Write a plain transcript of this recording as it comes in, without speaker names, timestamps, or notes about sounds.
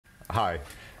Hi,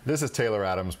 this is Taylor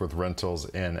Adams with Rentals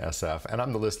in SF, and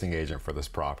I'm the listing agent for this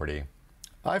property.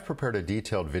 I've prepared a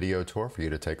detailed video tour for you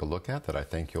to take a look at that I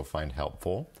think you'll find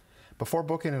helpful. Before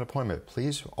booking an appointment,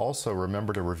 please also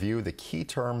remember to review the key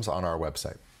terms on our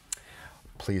website.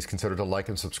 Please consider to like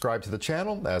and subscribe to the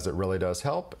channel, as it really does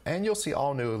help, and you'll see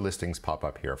all new listings pop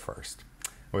up here first.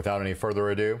 Without any further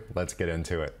ado, let's get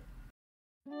into it.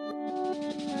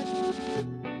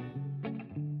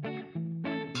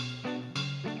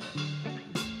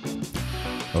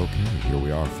 Okay, here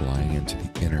we are flying into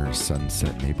the inner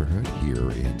Sunset neighborhood here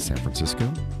in San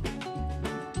Francisco.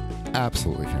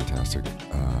 Absolutely fantastic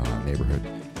neighborhood.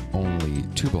 Only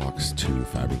 2 blocks to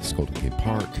fabulous Golden Gate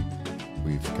Park.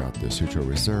 We've got the Sutro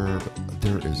Reserve.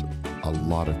 There is a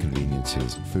lot of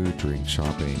conveniences: food, drink,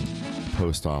 shopping,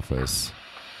 post office,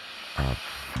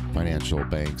 financial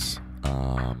banks,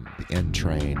 the N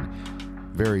train.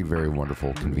 Very, very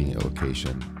wonderful, convenient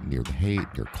location near the Haight,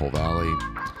 near Cole Valley.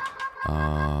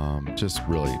 Just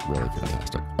really, really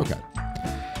fantastic. Okay.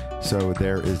 So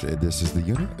this is the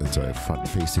unit. It's a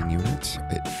front-facing unit.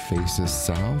 It faces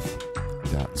south.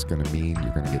 That's going to mean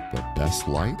you're going to get the best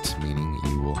light, meaning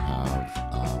you will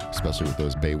have, especially with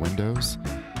those bay windows,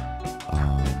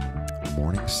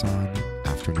 morning sun,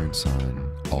 afternoon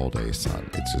sun, all-day sun.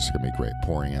 It's just going to be great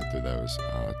pouring in through those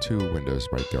 2 windows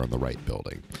right there on the right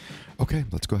building. Okay,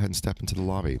 let's go ahead and step into the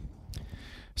lobby.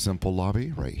 Simple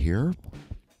lobby right here.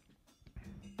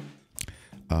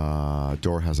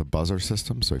 Door has a buzzer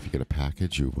system, so if you get a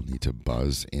package, you will need to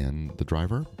buzz in the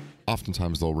driver.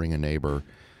 Oftentimes, they'll ring a neighbor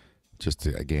just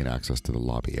to gain access to the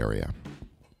lobby area.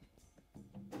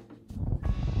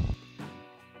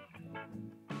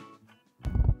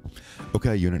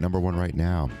 Okay, unit number 1 right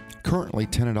now. Currently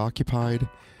tenant occupied.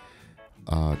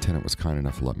 Tenant was kind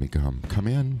enough to let me come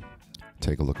in,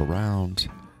 take a look around.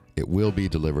 It will be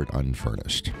delivered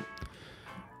unfurnished.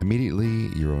 Immediately,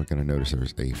 you're going to notice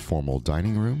there's a formal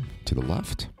dining room to the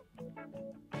left.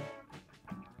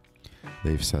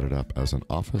 They've set it up as an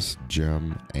office,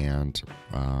 gym, and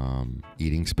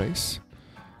eating space.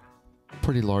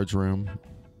 Pretty large room.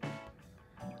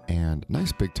 And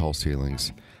nice big tall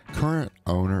ceilings. Current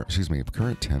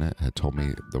tenant had told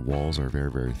me the walls are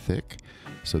very, very thick,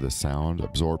 so the sound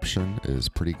absorption is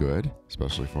pretty good,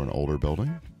 especially for an older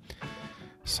building.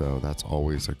 So that's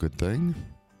always a good thing.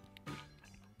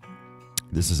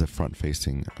 This is a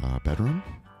front-facing bedroom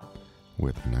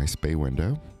with a nice bay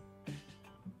window.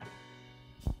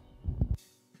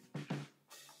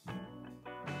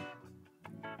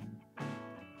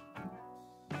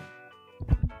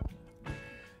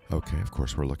 Okay, of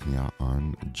course, we're looking out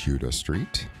on Judah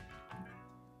Street.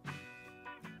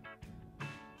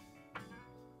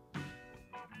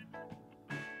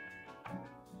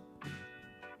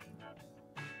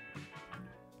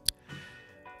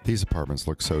 These apartments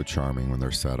look so charming when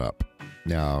they're set up.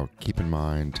 Now, keep in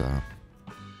mind,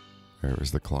 there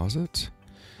is the closet.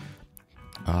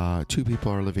 2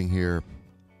 people are living here.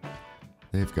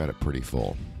 They've got it pretty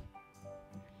full,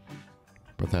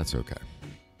 but that's okay.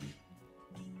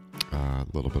 A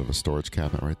little bit of a storage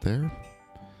cabinet right there.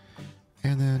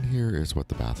 And then here is what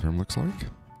the bathroom looks like.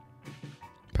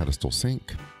 Pedestal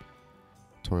sink,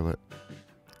 toilet,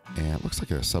 and it looks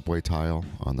like a subway tile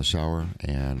on the shower,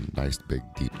 and nice big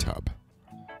deep tub.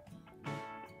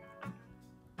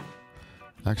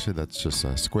 Actually, that's just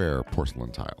a square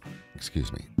porcelain tile. Excuse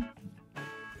me.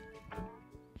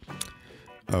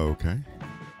 Okay.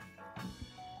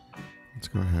 Let's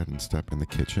go ahead and step in the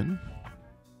kitchen.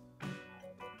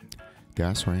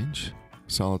 Gas range,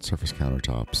 solid surface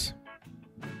countertops.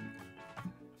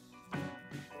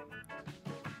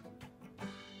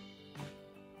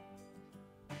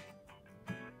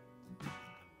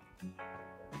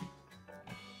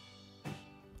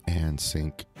 And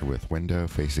sink with window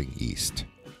facing east.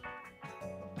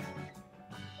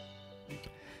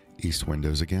 East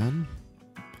windows again.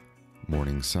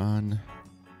 Morning sun.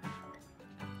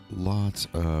 Lots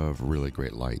of really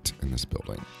great light in this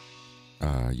building.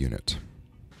 Unit.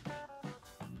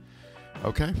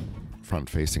 Okay,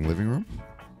 front-facing living room.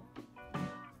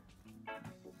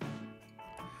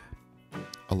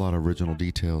 A lot of original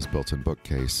details, built-in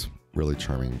bookcase, really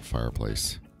charming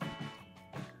fireplace.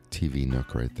 TV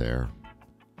nook right there.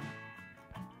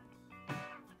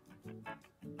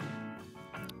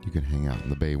 You can hang out in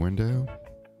the bay window.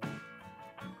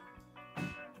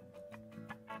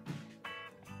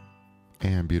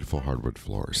 And beautiful hardwood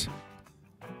floors.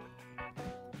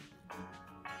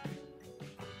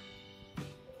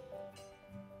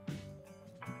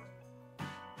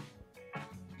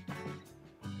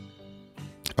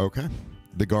 Okay.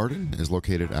 The garden is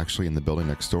located actually in the building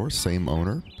next door, same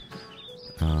owner.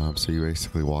 So you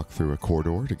basically walk through a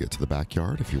corridor to get to the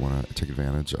backyard if you want to take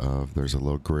advantage of, there's a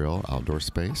little grill, outdoor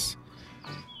space.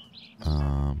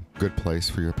 Good place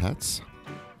for your pets.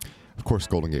 Of course,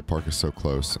 Golden Gate Park is so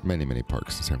close. Many, many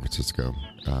parks in San Francisco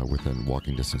within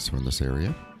walking distance from this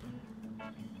area.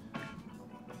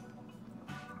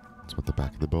 That's what the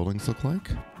back of the buildings look like.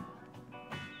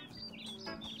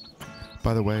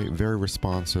 By the way, very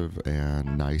responsive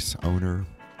and nice owner.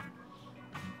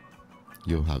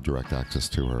 You'll have direct access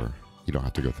to her. You don't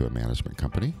have to go through a management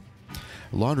company.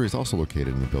 Laundry is also located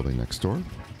in the building next door.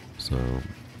 So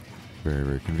very,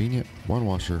 very convenient. One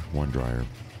washer, one dryer.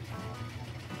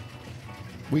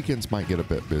 Weekends might get a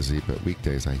bit busy, but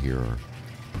weekdays I hear are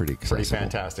pretty accessible. Pretty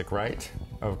fantastic, right?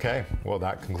 Okay, well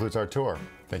that concludes our tour.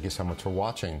 Thank you so much for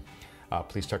watching.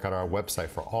 Please check out our website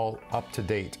for all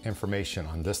up-to-date information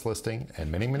on this listing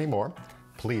and many, many more.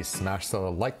 Please smash the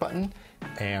like button,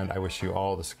 and I wish you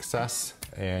all the success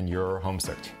in your home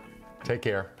search. Take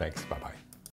care. Thanks. Bye-bye.